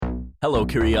Hello,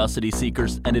 curiosity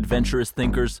seekers and adventurous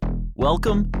thinkers.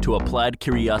 Welcome to Applied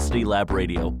Curiosity Lab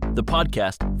Radio, the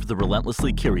podcast for the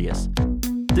relentlessly curious.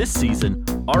 This season,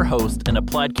 our host and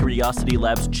Applied Curiosity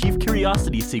Lab's chief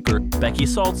curiosity seeker, Becky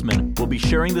Saltzman, will be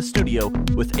sharing the studio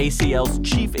with ACL's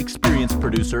chief experience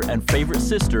producer and favorite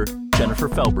sister, Jennifer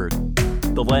Felberg.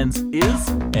 The lens is,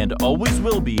 and always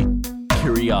will be,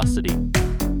 curiosity.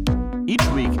 Each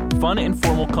week, fun,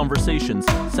 informal conversations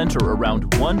center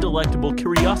around one delectable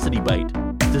curiosity bite,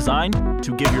 designed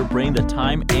to give your brain the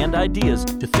time and ideas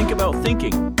to think about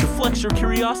thinking, to flex your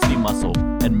curiosity muscle,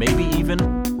 and maybe even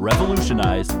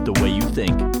revolutionize the way you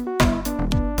think.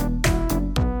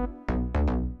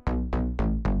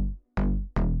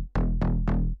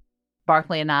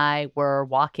 Barkley and I were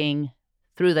walking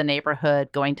through the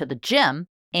neighborhood going to the gym,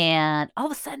 and all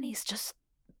of a sudden he's just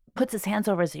puts his hands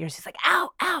over his ears. He's like, ow,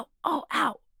 ow, oh,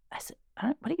 ow. I said,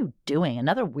 what are you doing?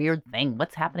 Another weird thing.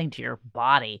 What's happening to your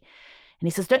body? And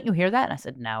he says, don't you hear that? And I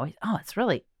said, no. It's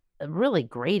really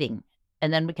grating.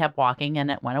 And then we kept walking and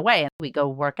it went away. And we go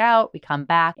work out, we come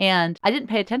back. And I didn't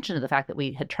pay attention to the fact that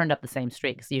we had turned up the same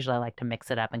street, because usually I like to mix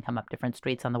it up and come up different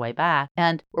streets on the way back.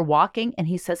 And we're walking and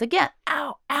he says again,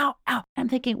 ow, ow, ow. I'm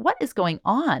thinking, what is going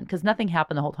on? Because nothing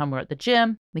happened the whole time we were at the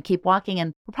gym. We keep walking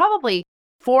and we're probably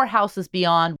 4 houses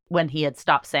beyond when he had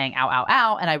stopped saying ow, ow,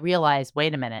 ow. And I realized,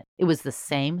 wait a minute, it was the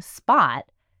same spot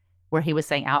where he was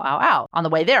saying ow, ow, ow on the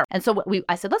way there. And so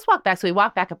I said, let's walk back. So we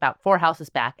walk back about 4 houses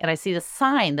back and I see the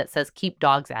sign that says keep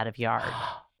dogs out of yard.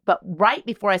 But right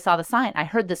before I saw the sign, I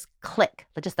heard this click,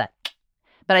 just that,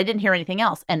 but I didn't hear anything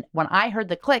else. And when I heard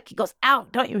the click, he goes, ow,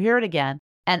 don't you hear it again?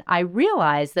 And I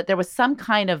realized that there was some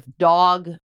kind of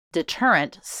dog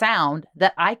deterrent sound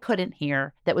that I couldn't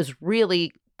hear that was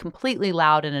really completely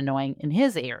loud and annoying in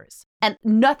his ears. And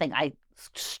nothing. I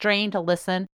strained to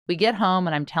listen. We get home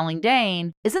and I'm telling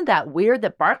Dane, isn't that weird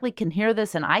that Barkley can hear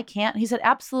this and I can't? He said,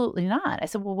 absolutely not. I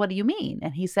said, well, what do you mean?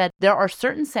 And he said, there are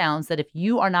certain sounds that if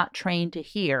you are not trained to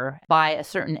hear by a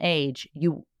certain age,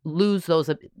 you lose those,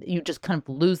 you just kind of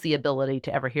lose the ability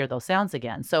to ever hear those sounds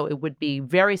again. So it would be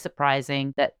very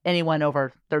surprising that anyone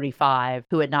over 35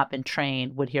 who had not been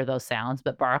trained would hear those sounds,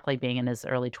 but Barkley, being in his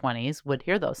early 20s, would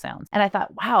hear those sounds. And I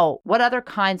thought, wow, what other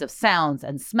kinds of sounds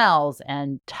and smells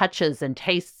and touches and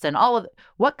tastes and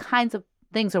what kinds of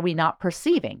things are we not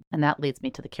perceiving? And that leads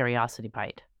me to the curiosity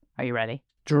bite. Are you ready?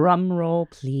 Drum roll,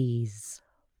 please.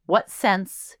 What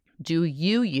sense do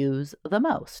you use the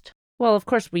most? Well, of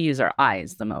course, we use our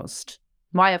eyes the most.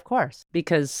 Why, of course?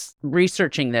 Because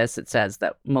researching this, it says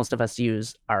that most of us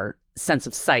use our sense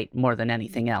of sight more than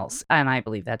anything else. And I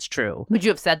believe that's true. Would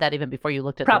you have said that even before you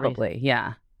looked at Probably,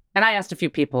 yeah. And I asked a few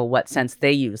people what sense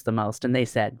they use the most, and they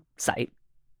said sight.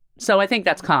 So I think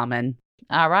that's common.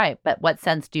 All right. But what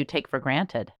sense do you take for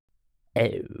granted?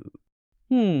 I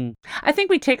think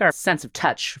we take our sense of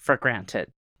touch for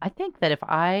granted. I think that if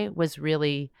I was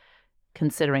really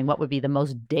considering what would be the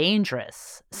most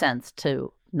dangerous sense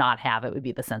to not have, it would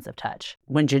be the sense of touch.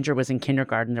 When Ginger was in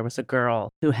kindergarten, there was a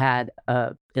girl who had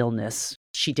a illness.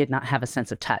 She did not have a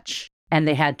sense of touch. And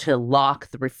they had to lock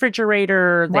the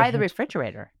refrigerator. Why the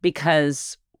refrigerator?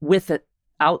 Because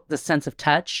without the sense of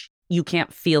touch, you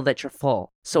can't feel that you're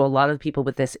full. So a lot of people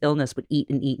with this illness would eat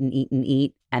and eat and eat and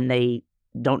eat, and they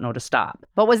don't know to stop.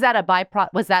 But was that a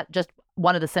byproduct? Was that just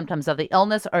one of the symptoms of the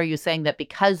illness? Or are you saying that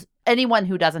because anyone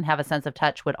who doesn't have a sense of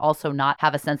touch would also not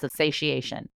have a sense of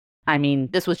satiation? I mean,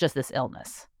 this was just this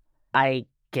illness. I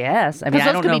guess. I mean, because I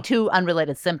those don't could know. Be 2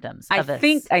 unrelated symptoms of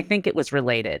this. I think it was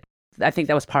related. I think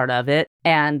that was part of it.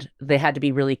 And they had to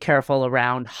be really careful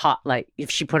around hot. Like if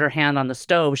she put her hand on the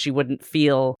stove, she wouldn't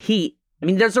feel heat. I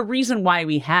mean, there's a reason why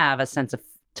we have a sense of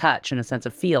touch and a sense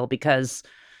of feel, because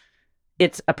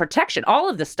it's a protection. All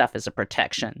of this stuff is a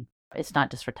protection. It's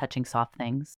not just for touching soft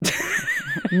things.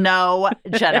 No,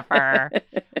 Jennifer.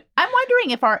 I'm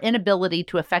wondering if our inability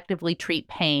to effectively treat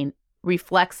pain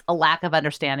reflects a lack of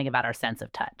understanding about our sense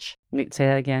of touch. Say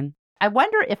that again. I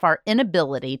wonder if our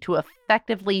inability to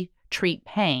effectively treat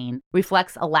pain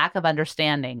reflects a lack of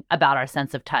understanding about our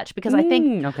sense of touch. Because I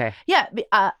think, okay. Yeah.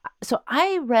 So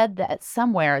I read that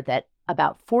somewhere that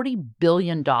about $40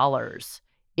 billion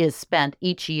is spent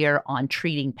each year on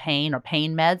treating pain or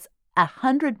pain meds.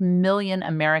 100 million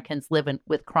Americans live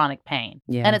with chronic pain.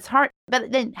 Yeah. And it's hard.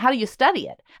 But then how do you study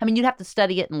it? I mean, you'd have to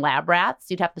study it in lab rats.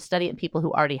 You'd have to study it in people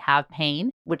who already have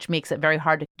pain, which makes it very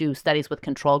hard to do studies with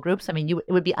control groups. I mean,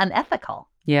 it would be unethical.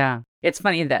 Yeah. It's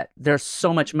funny that there's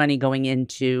so much money going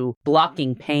into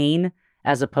blocking pain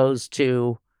as opposed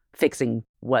to fixing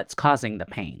what's causing the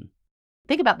pain.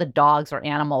 think about the dogs or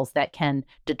animals that can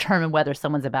determine whether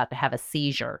someone's about to have a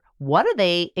seizure. What are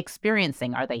they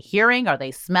experiencing? Are they hearing? Are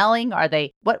they smelling? Are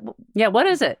they what? Yeah, what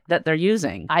is it that they're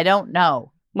using? I don't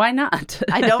know. Why not?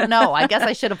 I don't know. I guess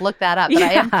I should have looked that up, but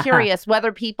I am Yeah. curious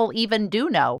whether people even do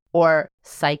know. Or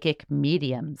psychic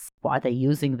mediums. Are they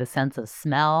using the sense of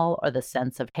smell or the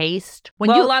sense of taste? A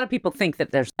lot of people think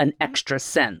that there's an extra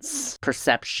sense,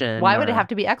 perception. Why would it have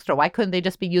to be extra? Why couldn't they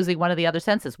just be using one of the other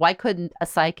senses? Why couldn't a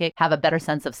psychic have a better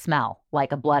sense of smell,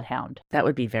 like a bloodhound? That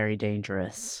would be very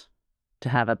dangerous, to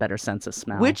have a better sense of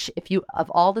smell. Which,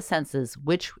 of all the senses,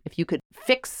 if you could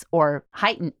fix or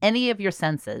heighten any of your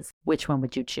senses, which one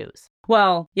would you choose?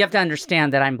 Well, you have to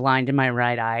understand that I'm blind in my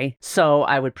right eye, so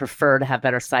I would prefer to have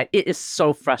better sight. It is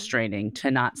so frustrating to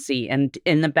not see. And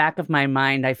in the back of my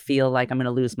mind, I feel like I'm going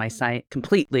to lose my sight,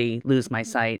 completely lose my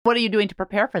sight. What are you doing to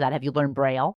prepare for that? Have you learned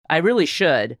Braille? I really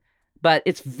should. But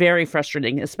it's very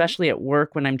frustrating, especially at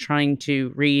work when I'm trying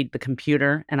to read the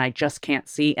computer and I just can't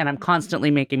see. And I'm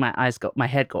constantly making my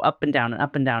head go up and down and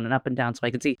up and down and up and down so I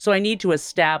can see. So I need to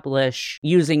establish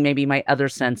using maybe my other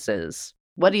senses.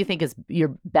 What do you think is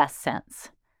your best sense?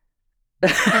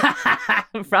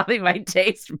 Probably my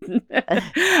taste.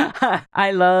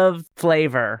 I love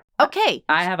flavor. Okay.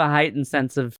 I have a heightened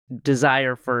sense of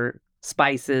desire for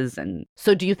spices. And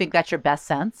so do you think that's your best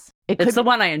sense? It's the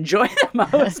one I enjoy the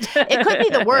most. It could be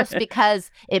the worst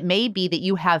because it may be that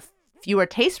you have fewer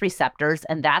taste receptors,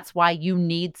 and that's why you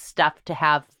need stuff to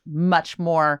have much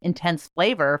more intense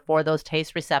flavor for those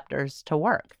taste receptors to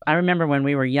work. I remember when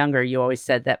we were younger, you always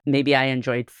said that maybe I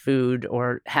enjoyed food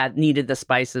or needed the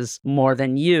spices more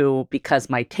than you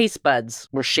because my taste buds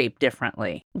were shaped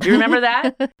differently. Do you remember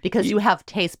that? Because you have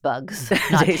taste bugs,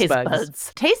 not taste bugs.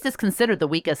 buds. Taste is considered the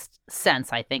weakest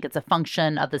sense, I think. It's a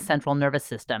function of the central nervous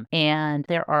system. And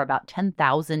there are about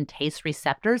 10,000 taste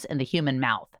receptors in the human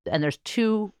mouth. And there's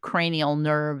 2 cranial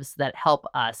nerves that help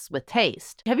us with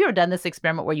taste. Have you ever done this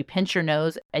experiment where you pinch your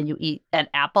nose and you eat an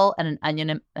apple and an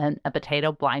onion and a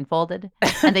potato blindfolded?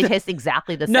 And they taste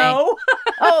exactly the same. No.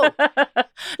 Oh.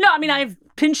 No, I mean, I've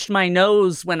pinched my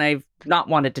nose when I've not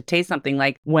wanted to taste something,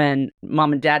 like when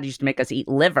Mom and Dad used to make us eat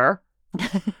liver.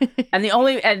 And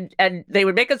and they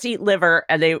would make us eat liver,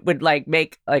 and they would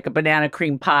make a banana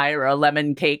cream pie or a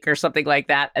lemon cake or something like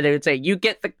that, and they would say, you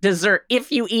get the dessert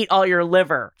if you eat all your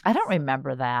liver. I don't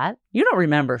remember that. You don't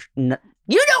remember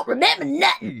you don't remember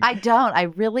nothing. I don't. I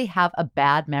really have a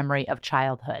bad memory of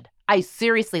childhood. I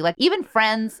seriously, even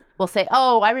friends will say,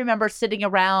 oh, I remember sitting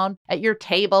around at your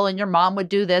table and your mom would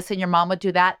do this and your mom would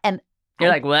do that. And you're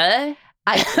like, what?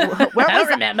 I don't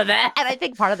remember that. And I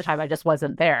think part of the time I just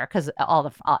wasn't there because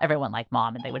everyone liked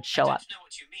Mom and they would show up. I don't know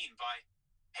what you mean by,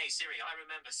 hey Siri, I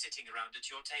remember sitting around at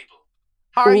your table.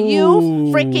 Are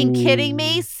you freaking kidding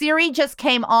me? Siri just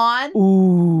came on.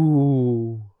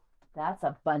 Ooh. That's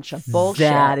a bunch of bullshit.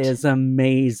 That is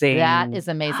amazing. That is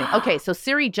amazing. Okay, so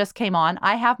Siri just came on.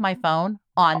 I have my phone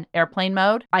on airplane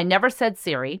mode. I never said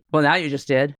Siri. Well, now you just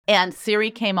did. And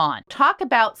Siri came on. Talk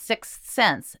about sixth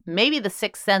sense. Maybe the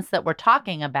sixth sense that we're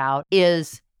talking about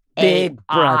is Big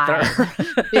Brother.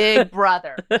 Big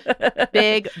Brother.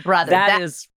 Big Brother.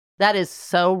 That is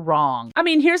so wrong. I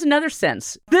mean, here's another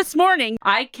sense. This morning,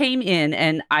 I came in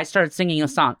and I started singing a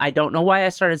song. I don't know why I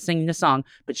started singing the song,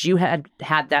 but you had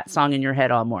that song in your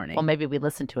head all morning. Well, maybe we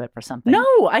listened to it for something. No,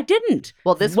 I didn't.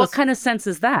 Well, what kind of sense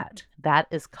is that? That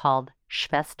is called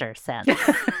Schwester sense,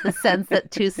 the sense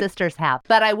that 2 sisters have.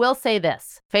 But I will say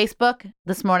this. Facebook,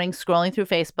 this morning, scrolling through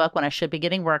Facebook when I should be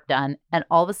getting work done, and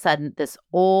all of a sudden, this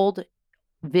old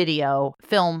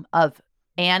film of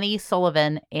Annie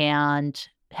Sullivan and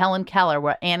Helen Keller,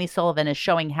 where Annie Sullivan is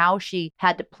showing how she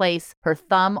had to place her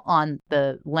thumb on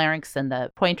the larynx and the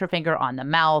pointer finger on the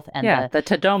mouth. And the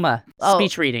Tadoma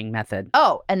speech reading method.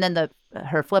 Oh, and then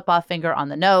her flip-off finger on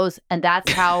the nose. And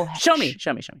that's how... Show me.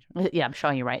 Yeah, I'm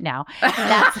showing you right now.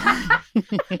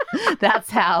 That's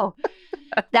how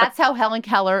Helen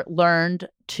Keller learned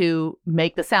to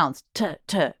make the sounds.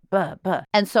 Buh.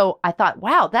 And so I thought,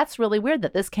 wow, that's really weird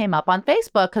that this came up on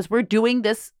Facebook because we're doing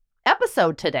this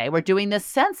episode today. We're doing this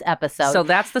sense episode. So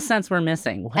that's the sense we're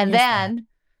missing. And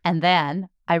then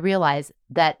I realized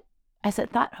that I said,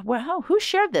 well, who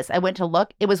shared this? I went to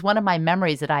look. It was one of my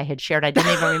memories that I had shared. I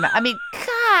didn't even remember. I mean,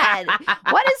 God,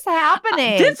 what is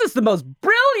happening? This is the most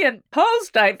brilliant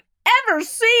post I've ever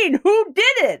seen. Who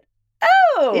did it?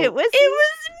 Oh, it was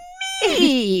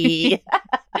me.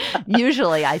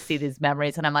 Usually I see these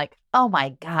memories and I'm like, oh my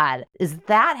God, is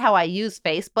that how I used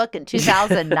Facebook in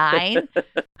 2009?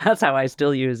 That's how I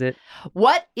still use it.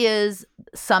 What is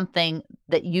something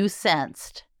that you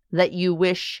sensed that you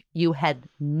wish you had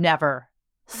never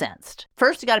sensed?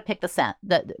 First, you got to pick the scent,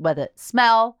 whether it's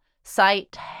smell,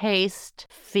 Sight, taste,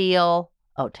 feel.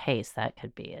 Oh, taste. That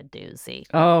could be a doozy.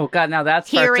 Oh, God. Now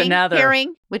that's another.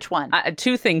 Hearing. Which one?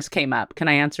 Two things came up. Can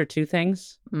I answer two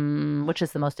things? Which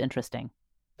is the most interesting?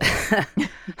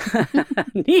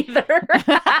 Neither.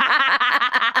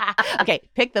 Okay,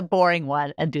 pick the boring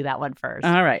one and do that one first.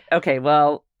 All right. Okay.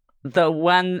 Well, the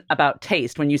one about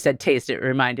taste, when you said taste, it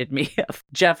reminded me of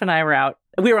Jeff and I were out.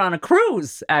 We were on a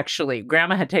cruise, actually.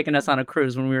 Grandma had taken us on a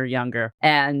cruise when we were younger.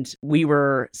 And we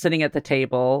were sitting at the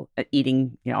table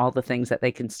eating, all the things that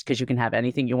they can, because you can have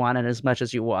anything you want and as much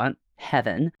as you want.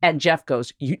 Heaven. And Jeff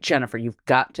goes, Jennifer, you've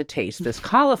got to taste this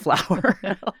cauliflower.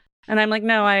 And I'm like,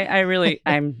 no, I've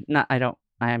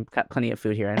got plenty of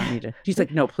food here. I don't need to. He's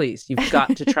like, no, please, you've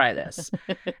got to try this.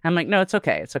 I'm like, no, it's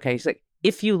okay. It's okay. He's like,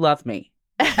 if you love me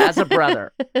as a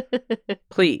brother,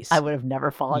 please. I would have never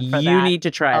fallen for that. You need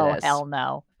to try this. Oh, hell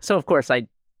no. So, of course, I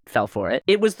fell for it.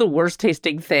 It was the worst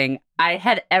tasting thing I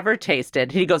had ever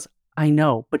tasted. He goes, I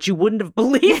know, but you wouldn't have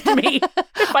believed me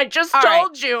if I just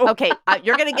told you. Okay,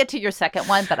 you're going to get to your second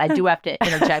one, but I do have to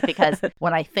interject because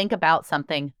when I think about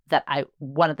something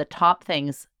one of the top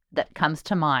things that comes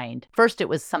to mind, first it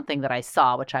was something that I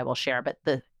saw, which I will share, but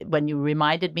when you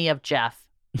reminded me of Jeff,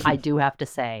 I do have to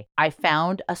say, I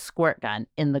found a squirt gun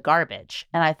in the garbage.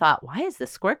 And I thought, why is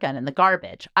this squirt gun in the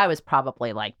garbage? I was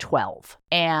probably like 12.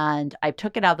 And I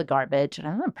took it out of the garbage and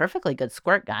I had a perfectly good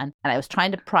squirt gun. And I was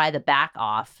trying to pry the back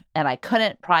off and I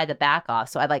couldn't pry the back off.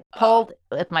 So I pulled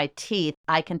with my teeth.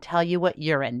 I can tell you what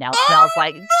urine now smells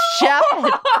like. Jeff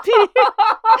had peed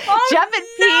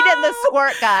in the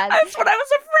squirt gun. That's what I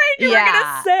was afraid you were going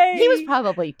to say. He was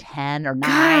probably 10 or 9.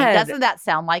 God. Doesn't that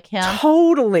sound like him?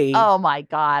 Totally. Oh, my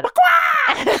God.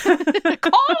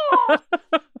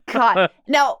 God.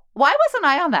 Now, why wasn't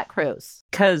I on that cruise?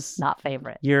 Because not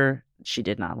favorite. She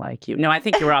did not like you. No, I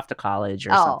think you were off to college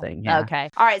or something. Yeah. Okay.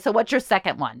 All right. So what's your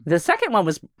second one? The second one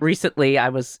was recently,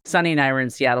 Sonny and I were in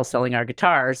Seattle selling our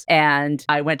guitars, and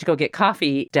I went to go get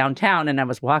coffee downtown, and I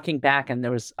was walking back, and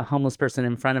there was a homeless person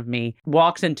in front of me,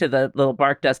 walks into the little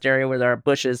bark dust area where there are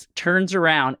bushes, turns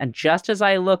around, and just as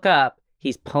I look up,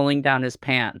 he's pulling down his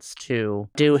pants to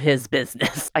do his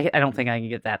business. I don't think I can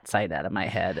get that sight out of my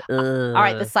head. Ugh. All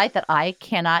right. The sight that I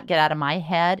cannot get out of my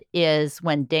head is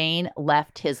when Dane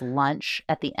left his lunch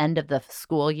at the end of the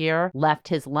school year, left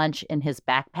his lunch in his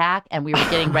backpack, and we were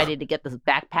getting ready to get the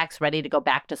backpacks ready to go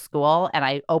back to school. And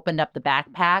I opened up the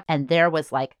backpack and there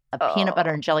was like a peanut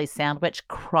butter and jelly sandwich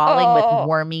crawling with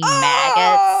wormy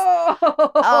maggots.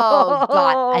 Oh,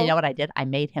 God. I know what I did. I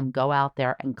made him go out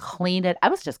there and clean it. I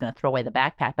was just going to throw away the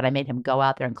backpack, but I made him go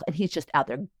out there and he's just out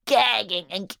there gagging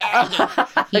and gagging.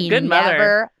 He Good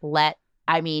mother.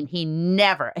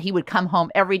 He would come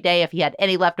home every day if he had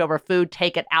any leftover food,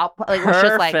 take it out. It was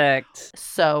just like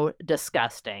so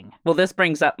disgusting. Well, this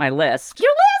brings up my list.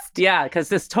 Your list? Yeah, because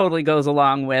this totally goes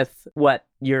along with what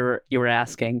you were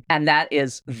asking. And that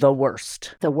is the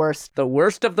worst. The worst. The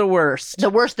worst of the worst. The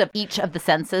worst of each of the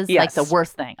senses? Yes. Like the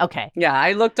worst thing. Okay. Yeah,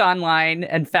 I looked online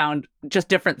and found just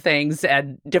different things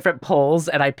and different polls,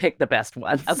 and I picked the best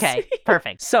ones. Okay,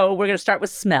 perfect. So we're going to start with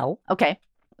smell. Okay.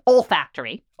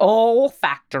 Olfactory.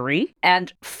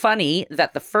 And funny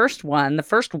that the first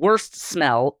worst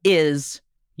smell is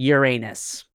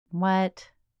Uranus. What?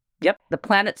 Yep. The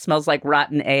planet smells like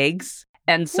rotten eggs.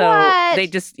 And so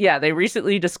they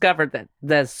recently discovered that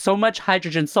there's so much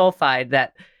hydrogen sulfide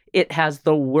that it has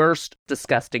the worst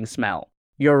disgusting smell.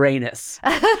 Uranus.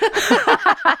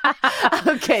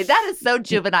 Okay, that is so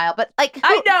juvenile, but I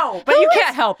know, but you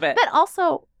can't help it. But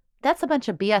also, that's a bunch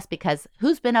of BS because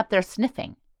who's been up there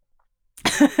sniffing?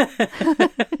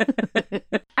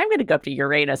 I'm going to go up to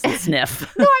Uranus and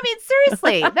sniff. No, I mean,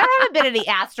 seriously. There haven't been any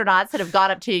astronauts that have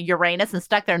gone up to Uranus and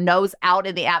stuck their nose out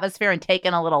in the atmosphere and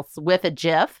taken a little whiff of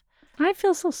Jif. I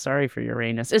feel so sorry for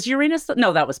Uranus. Is Uranus?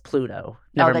 No, that was Pluto.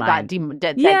 Never mind.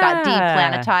 That got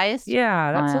deplanetized?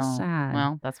 Yeah, that's so sad.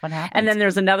 Well, that's what happens. And then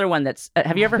there's another one that's,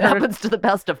 have you ever heard happens to the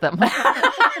best of them.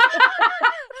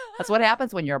 That's what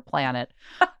happens when you're a planet.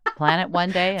 Planet one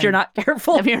day. If you're not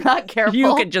careful.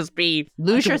 You could just be.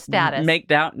 Lose your status.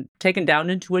 Taken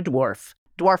down into a dwarf.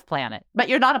 Dwarf planet. But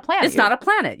you're not a planet. It's not a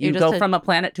planet. You go from a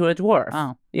planet to a dwarf.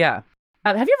 Oh. Yeah.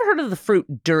 Have you ever heard of the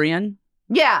fruit durian?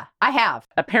 Yeah, I have.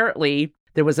 Apparently,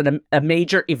 there was a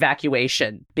major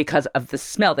evacuation because of the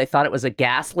smell. They thought it was a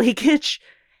gas leakage.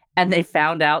 And they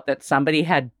found out that somebody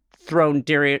had thrown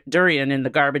durian in the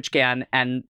garbage can,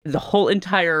 and the whole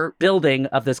entire building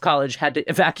of this college had to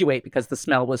evacuate because the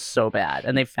smell was so bad.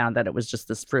 And they found that it was just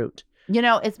this fruit. You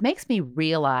know, it makes me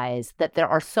realize that there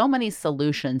are so many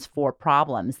solutions for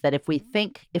problems that if we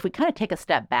kind of take a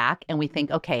step back and we think,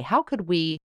 okay, how could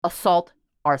we assault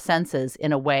our senses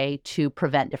in a way to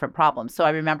prevent different problems. So I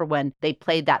remember when they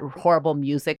played that horrible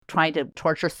music trying to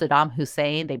torture Saddam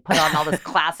Hussein, they put on all this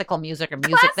classical music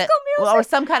or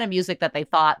some kind of music that they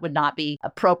thought would not be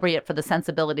appropriate for the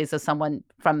sensibilities of someone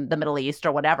from the Middle East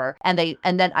or whatever. And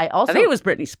then I think it was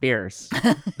Britney Spears.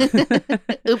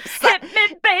 Oops. Hit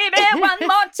me, baby, one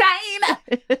more time.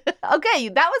 Okay,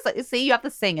 that was, see, you have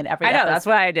to sing in every I know, episode. that's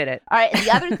why I did it. All right, and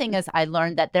the other thing is I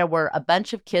learned that there were a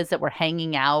bunch of kids that were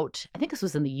hanging out. I think this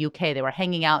was in the UK. They were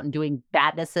hanging out and doing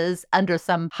badnesses under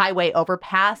some highway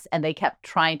overpass, and they kept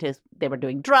they were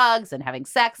doing drugs and having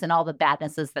sex and all the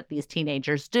badnesses that these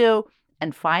teenagers do.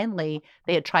 And finally,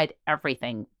 they had tried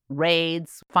everything,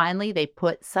 raids. Finally, they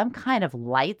put some kind of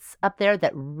lights up there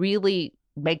that really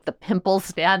make the pimples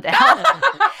stand out.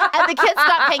 And the kids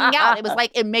stopped hanging out. It was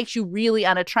like, it makes you really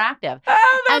unattractive.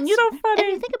 Oh, that's so funny.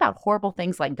 And you think about horrible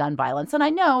things like gun violence. And I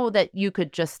know that you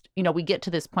could just, we get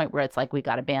to this point where it's like, we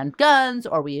got to ban guns,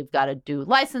 or we've got to do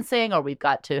licensing, or we've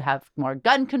got to have more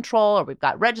gun control, or we've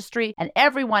got registry. And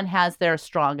everyone has their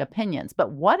strong opinions.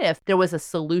 But what if there was a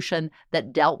solution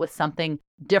that dealt with something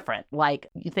different? Like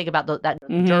you think about that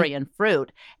durian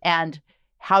fruit and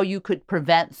how you could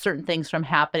prevent certain things from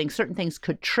happening. Certain things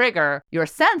could trigger your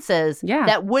senses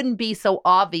that wouldn't be so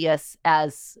obvious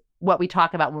as what we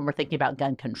talk about when we're thinking about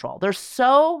gun control. There's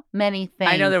so many things.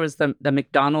 I know there was the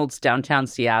McDonald's downtown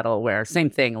Seattle where,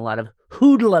 same thing, a lot of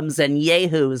hoodlums and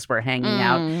yahoos were hanging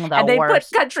out. And they put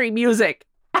country music.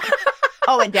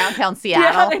 Oh, in downtown Seattle?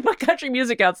 Yeah, they put country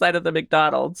music outside of the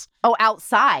McDonald's. Oh,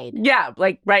 outside? Yeah,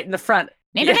 like right in the front.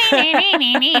 Oh,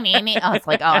 it's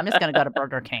like, I'm just going to go to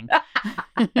Burger King.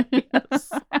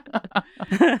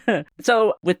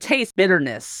 So with taste,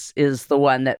 bitterness is the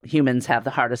one that humans have the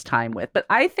hardest time with. But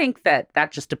I think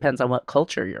that just depends on what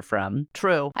culture you're from.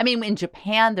 True. I mean, in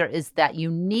Japan, there is that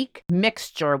unique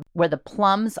mixture where the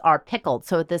plums are pickled.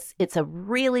 So it's a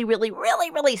really, really, really,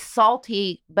 really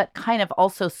salty, but kind of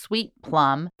also sweet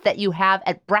plum that you have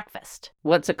at breakfast.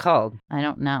 What's it called? I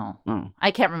don't know.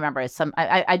 I can't remember. It's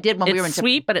I did when we were in Japan. It's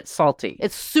sweet, but it's salty.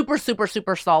 It's super, super,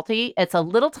 super salty. It's a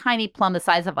little tiny plum the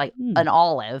size of like an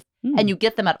olive. And you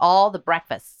get them at all the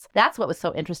breakfasts. That's what was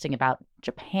so interesting about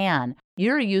Japan.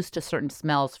 You're used to certain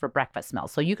smells for breakfast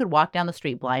smells. So you could walk down the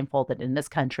street blindfolded in this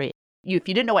country. If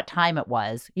you didn't know what time it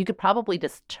was, you could probably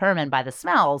determine by the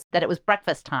smells that it was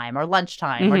breakfast time or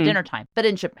lunchtime or dinner time. But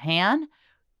in Japan,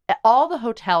 all the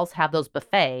hotels have those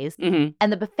buffets, and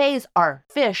the buffets are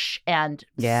fish and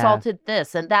salted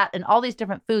this and that and all these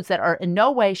different foods that are in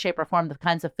no way, shape, or form the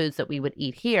kinds of foods that we would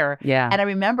eat here. Yeah. And I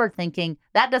remember thinking,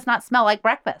 that does not smell like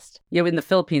breakfast. Yeah, in the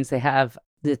Philippines, they have,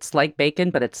 it's like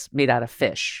bacon, but it's made out of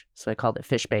fish. So I called it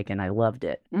fish bacon. I loved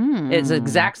it. It's the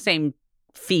exact same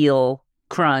feel,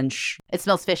 crunch. It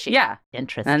smells fishy. Yeah.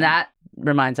 Interesting. And that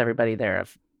reminds everybody there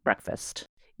of breakfast.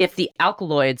 If the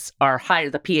alkaloids are higher,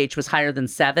 the pH was higher than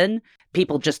 7,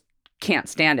 people just can't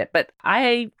stand it. But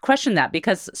I question that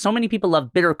because so many people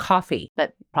love bitter coffee.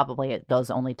 But probably it goes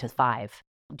only to 5.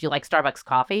 Do you like Starbucks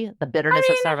coffee? The bitterness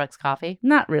of Starbucks coffee?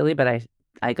 Not really, but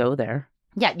I go there.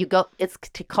 Yeah, you go. It's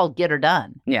called Get Her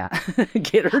Done. Yeah,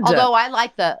 Get Her Done. Although I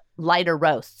like the lighter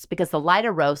roasts because the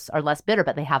lighter roasts are less bitter,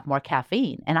 but they have more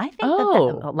caffeine. And I think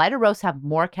that the lighter roasts have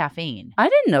more caffeine. I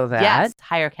didn't know that. Yes,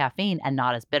 higher caffeine and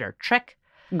not as bitter. Trick.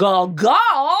 Golly!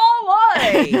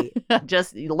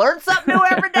 Just you learn something new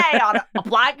every day on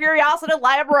Applied Curiosity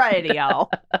Lab Radio.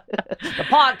 The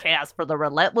podcast for the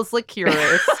relentlessly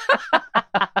curious.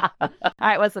 All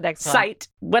right, what's the next one? Sight.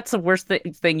 What's the worst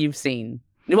thing you've seen?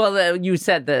 Well, you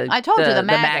said I told you the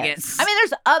maggots. I mean,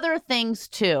 there's other things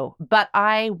too, but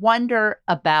I wonder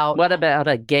about... What about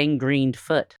a gangrened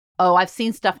foot? Oh, I've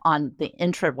seen stuff on the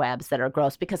intrawebs that are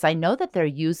gross because I know that they're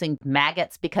using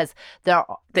maggots because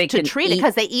they treat it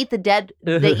because they eat the dead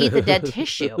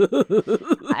tissue.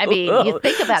 I mean, you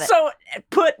think about it. So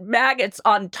put maggots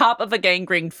on top of a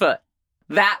gangrened foot.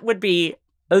 That would be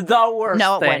the worst thing.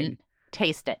 No, it wouldn't.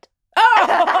 Taste it.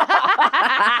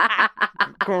 Oh!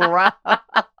 Gross.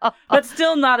 But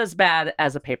still not as bad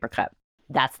as a paper cut.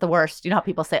 That's the worst. You know how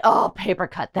people say, "Oh, paper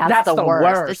cut, that's the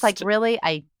worst." It's like, really?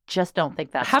 I just don't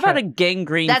think that's How true. about a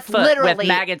gangrene foot with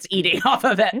maggots eating off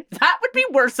of it? That would be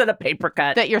worse than a paper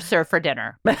cut. That you're served for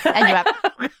dinner.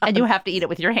 And you have to eat it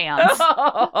with your hands.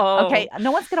 Oh. Okay,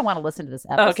 no one's going to want to listen to this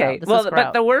episode. Okay, this well, is gross.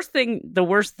 but the worst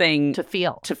thing to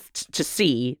feel, to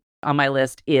see on my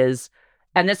list is,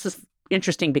 and this is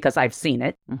interesting because I've seen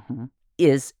it,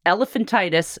 is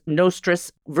elephantitis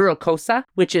nostrus verrucosa,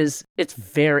 which is,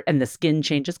 and the skin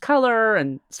changes color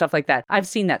and stuff like that. I've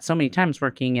seen that so many times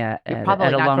working at a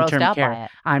probably not grossed long-term out care. by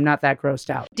it. I'm not that grossed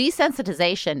out.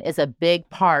 Desensitization is a big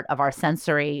part of our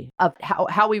sensory, of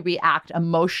how we react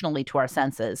emotionally to our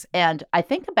senses. And I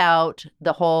think about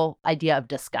the whole idea of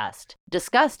disgust.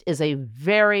 Disgust is a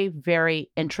very, very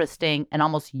interesting and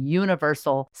almost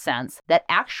universal sense that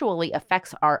actually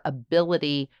affects our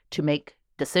ability to make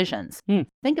decisions.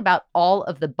 Think about all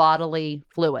of the bodily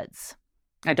fluids.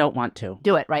 I don't want to.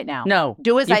 Do it right now. No.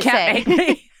 Do as you I can't say. Make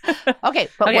me. Okay.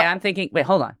 But okay, I'm thinking, wait,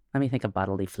 hold on. Let me think of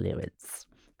bodily fluids.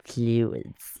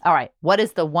 All right. What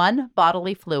is the one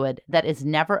bodily fluid that is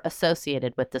never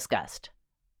associated with disgust?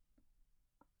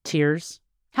 Tears.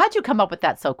 How'd you come up with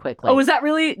that so quickly? Oh, is that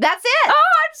really? That's it. Oh,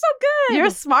 I'm so good. You're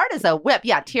smart as a whip.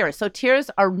 Yeah, tears. So tears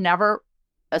are never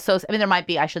associated. I mean, there might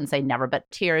be, I shouldn't say never,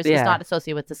 but tears is not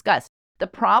associated with disgust. The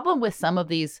problem with some of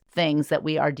these things that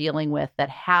we are dealing with that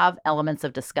have elements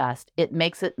of disgust, it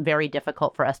makes it very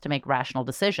difficult for us to make rational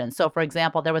decisions. So, for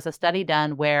example, there was a study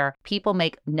done where people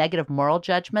make negative moral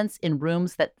judgments in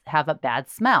rooms that have a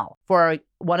bad smell. For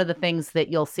one of the things that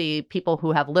you'll see people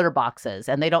who have litter boxes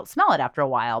and they don't smell it after a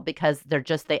while because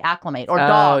they acclimate, or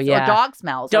dogs, or dog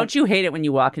smells. Don't you hate it when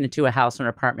you walk into a house or an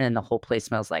apartment and the whole place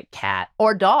smells like cat?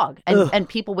 Or dog. And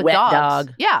people with wet dogs.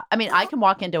 dog. Yeah. I mean, I can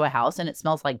walk into a house and it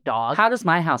smells like dog. How does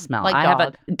my house smell? Like I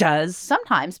dog. Does?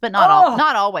 Sometimes, but not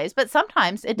always, but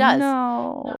sometimes it does.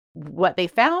 No. What they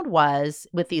found was,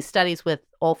 with these studies with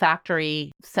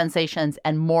olfactory sensations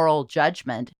and moral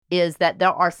judgment, is that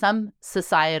there are some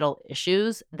societal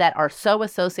issues that are so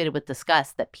associated with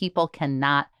disgust that people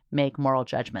cannot make moral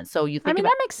judgments. So you think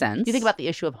that makes sense. You think about the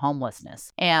issue of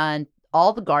homelessness and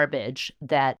all the garbage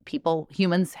that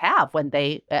humans have when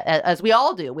they, as we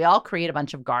all do, we all create a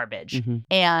bunch of garbage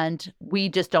and we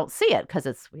just don't see it because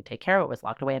we take care of it, was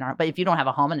locked away in our, but if you don't have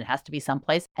a home and it has to be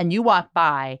someplace and you walk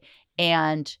by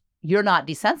and you're not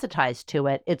desensitized to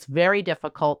it, it's very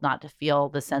difficult not to feel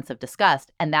the sense of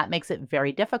disgust. And that makes it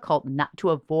very difficult not to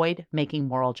avoid making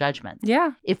moral judgments.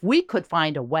 Yeah. If we could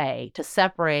find a way to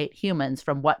separate humans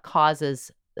from what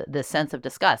causes the sense of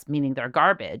disgust, meaning they're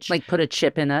garbage. Like put a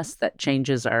chip in us that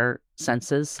changes our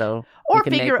senses so we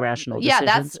can make rational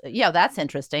decisions. That's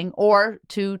interesting. Or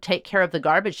to take care of the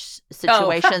garbage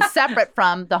situation separate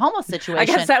from the homeless situation. I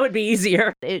guess that would be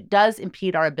easier. It does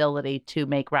impede our ability to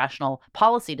make rational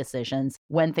policy decisions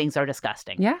when things are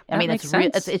disgusting. Yeah, I mean, it's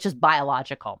just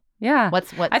biological. Yeah.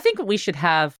 What? I think we should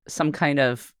have some kind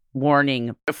of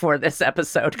warning before this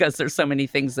episode because there's so many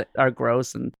things that are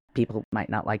gross and people might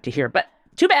not like to hear. But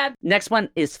too bad. Next one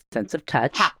is sense of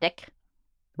touch. Haptic.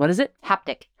 What is it?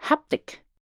 Haptic. Haptic.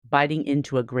 Biting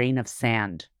into a grain of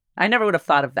sand. I never would have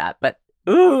thought of that, but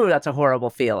ooh, that's a horrible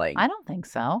feeling. I don't think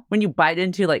so. When you bite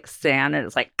into like sand and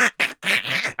it's like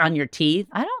on your teeth.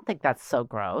 I don't think that's so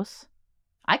gross.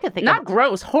 I could think Not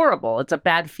gross, horrible. It's a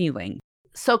bad feeling.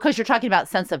 So because you're talking about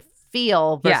sense of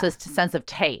feel versus sense of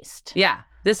taste. Yeah.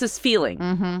 This is feeling.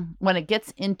 Mm-hmm. When it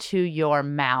gets into your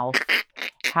mouth,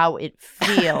 how it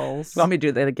feels. Want me to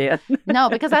do that again? No,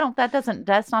 because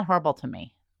that's not horrible to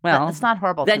me. Well, it's not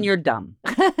horrible. Then you're dumb.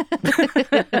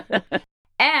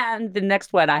 And the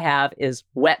next one I have is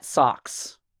wet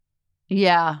socks.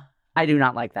 Yeah. I do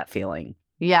not like that feeling.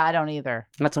 Yeah, I don't either.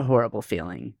 That's a horrible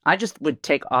feeling. I just would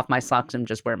take off my socks and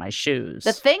just wear my shoes.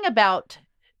 The thing about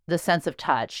the sense of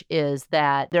touch is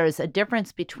that there is a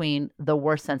difference between the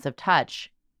worst sense of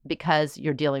touch because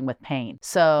you're dealing with pain.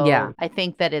 So I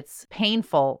think that it's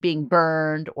painful being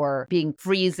burned or being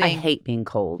freezing. I hate being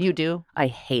cold. You do? I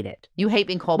hate it. You hate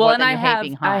being cold more than you hate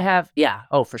being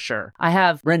hot. For sure. I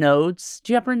have Raynaud's.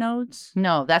 Do you have Raynaud's?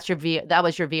 No, that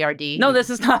was your VRD. No, this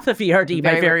is not the VRD,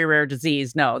 my very rare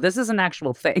disease. No, this is an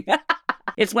actual thing.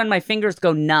 It's when my fingers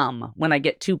go numb when I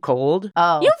get too cold.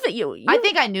 Oh. I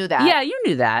think I knew that. Yeah, you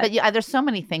knew that. But there's so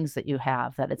many things that you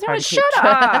have that it's hard to shut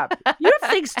up. You have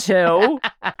things too.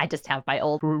 I just have my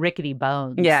old rickety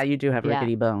bones. Yeah, you do have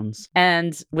rickety bones.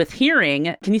 And with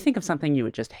hearing, can you think of something you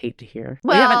would just hate to hear?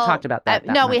 Well, we haven't talked about that.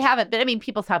 No, we haven't. But I mean,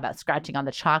 people talk about scratching on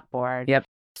the chalkboard. Yep.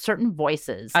 Certain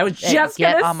voices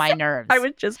get on my nerves. I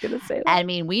was just going to say that. I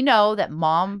mean, we know that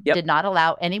Mom did not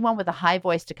allow anyone with a high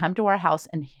voice to come to our house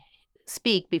and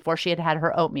speak before she had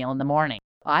her oatmeal in the morning.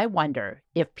 I wonder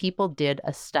if people did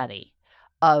a study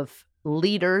of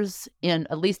leaders in,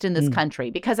 at least in this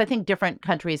country, because I think different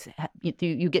countries,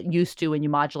 you get used to and you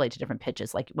modulate to different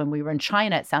pitches. Like when we were in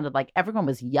China, it sounded like everyone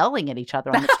was yelling at each other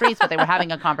on the streets, but they were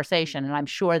having a conversation. And I'm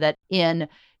sure that in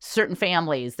certain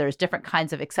families, there's different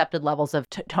kinds of accepted levels of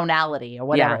tonality or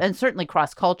whatever, and certainly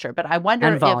cross culture. But I wonder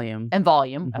and volume,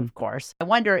 of course. I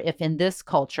wonder if in this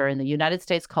culture, in the United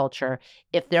States culture,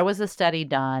 if there was a study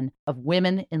done of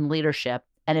women in leadership,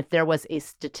 and if there was a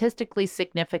statistically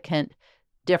significant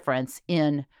difference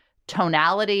in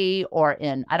tonality or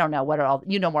in, I don't know what are all,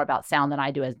 you know more about sound than I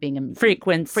do as being in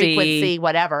frequency,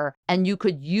 whatever. And you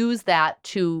could use that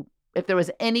to, if there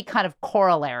was any kind of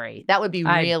corollary, that would be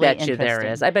really interesting. I bet you there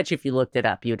is. I bet you if you looked it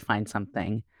up, you'd find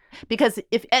something. Because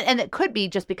and it could be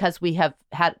just because we've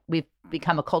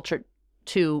become a culture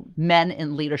to men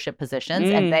in leadership positions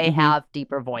and they have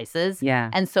deeper voices. Yeah.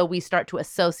 And so we start to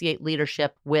associate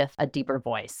leadership with a deeper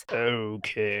voice.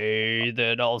 Okay,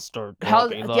 then I'll start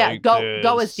talking this.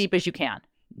 Go as deep as you can.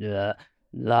 Yeah.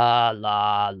 La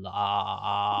la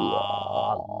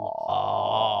la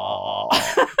la.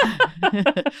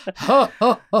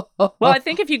 Well, I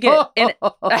think if you get in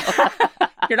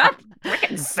you're not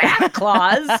freaking Santa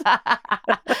Claus. I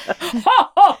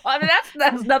mean,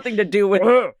 that has nothing to do with.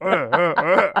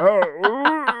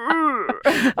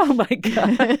 Oh my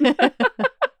God.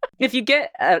 If you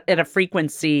get at a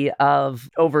frequency of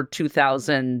over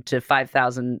 2,000 to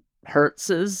 5,000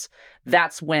 hertzes,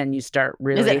 that's when you start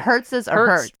really. Is it hertzes or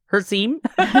hertz? Hertzeme?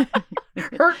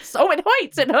 Hertz. Oh, it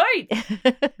hoits.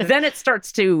 Then it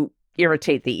starts to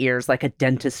irritate the ears, like a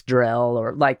dentist drill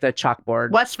or like the chalkboard.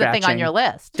 What's scratching. the thing on your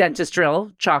list? Dentist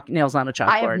drill, nails on a chalkboard.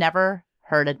 I have never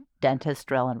heard a dentist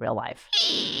drill in real life.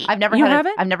 I've never You had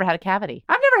haven't? I've never had a cavity.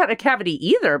 I've never had a cavity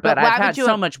either, but I've had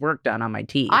so much work done on my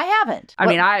teeth. I haven't. I've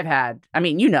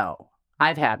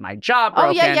had my jaw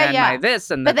broken and my this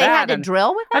and but that. But they had to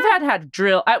drill with that? I've had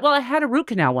drill. I had a root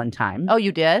canal one time. Oh,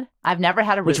 you did? I've never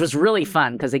had a root. Which was really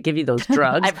fun because they give you those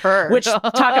drugs. I've heard. Which,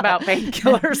 talk about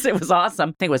painkillers. It was awesome.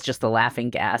 I think it was just the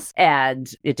laughing gas.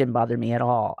 And it didn't bother me at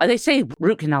all. They say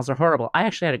root canals are horrible. I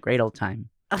actually had a great old time.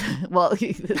 Well,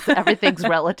 everything's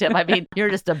relative. I mean,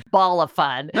 you're just a ball of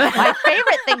fun. My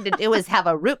favorite thing to do is have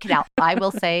a root canal. I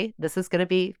will say, I'm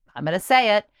going to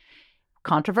say it,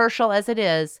 controversial as it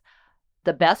is,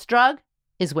 the best drug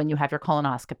is when you have your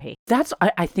colonoscopy. That's,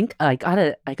 I think I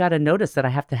gotta notice that I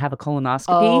have to have a colonoscopy.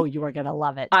 Oh, you are gonna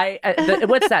love it.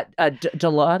 What's that?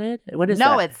 Dilaudid? What is that?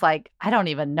 No, it's like, I don't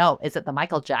even know. Is it the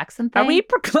Michael Jackson thing? Are we?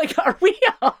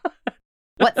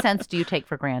 What sense do you take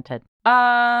for granted?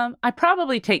 I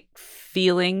probably take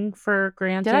feeling for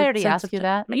granted. Did I already ask you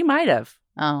that? You might have.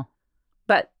 Oh.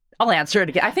 But I'll answer it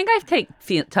again. I think I take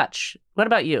touch. What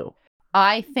about you?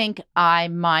 I think I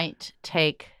might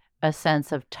take a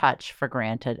sense of touch for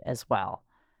granted as well.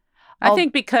 I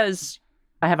think because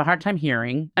I have a hard time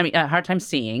a hard time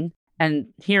seeing, and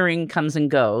hearing comes and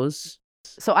goes.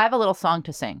 So I have a little song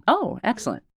to sing. Oh,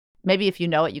 excellent. Maybe if you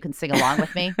know it, you can sing along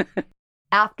with me.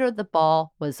 After the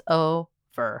ball was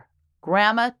over,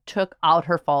 Grandma took out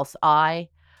her false eye,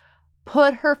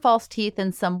 put her false teeth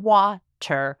in some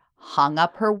water, hung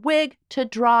up her wig to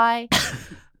dry,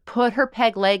 put her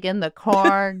peg leg in the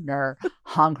corner,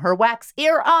 hung her wax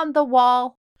ear on the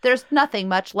wall. There's nothing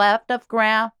much left of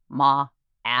Grandma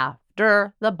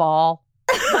after the ball.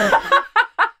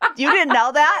 You didn't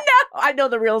know that? No, I know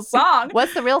the real song.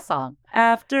 What's the real song?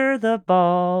 After the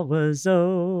ball was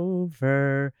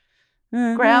over.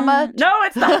 Grandma. No,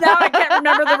 it's not. Now I can't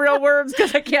remember the real words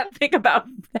because I can't think about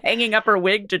hanging up her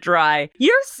wig to dry.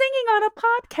 You're singing on a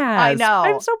podcast. I know.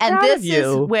 I'm so proud of you. And this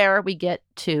is where we get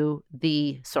to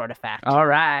the sort of fact. All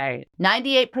right.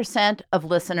 98% of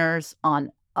listeners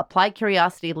on Applied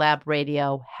Curiosity Lab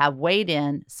Radio have weighed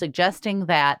in, suggesting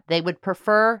that they would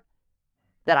prefer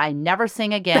that I never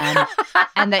sing again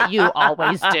and that you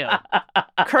always do.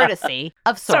 Courtesy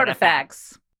of Sort of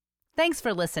Facts. Thanks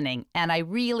for listening, and I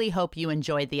really hope you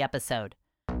enjoyed the episode.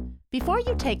 Before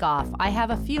you take off, I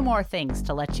have a few more things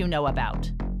to let you know about.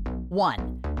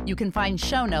 1. You can find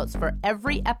show notes for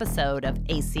every episode of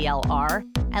ACLR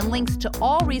and links to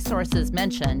all resources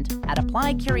mentioned at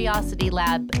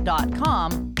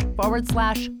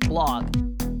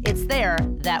appliedcuriositylab.com/blog. It's there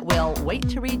that we'll wait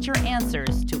to read your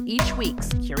answers to each week's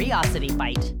Curiosity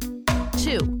Bite.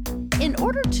 2. In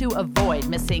order to avoid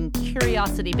missing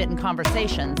curiosity-bitten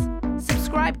conversations,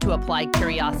 subscribe to Applied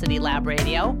Curiosity Lab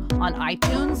Radio on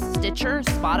iTunes, Stitcher,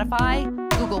 Spotify,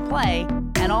 Google Play,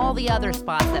 and all the other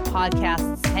spots that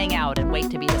podcasts hang out and wait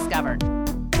to be discovered.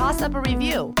 Toss up a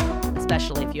review,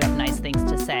 especially if you have nice things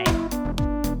to say.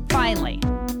 Finally,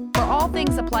 for all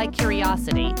things Applied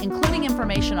Curiosity, including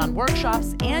information on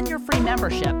workshops and your free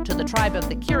membership to the Tribe of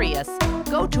the Curious,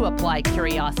 go to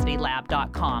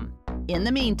appliedcuriositylab.com. In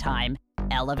the meantime,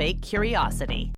 elevate curiosity.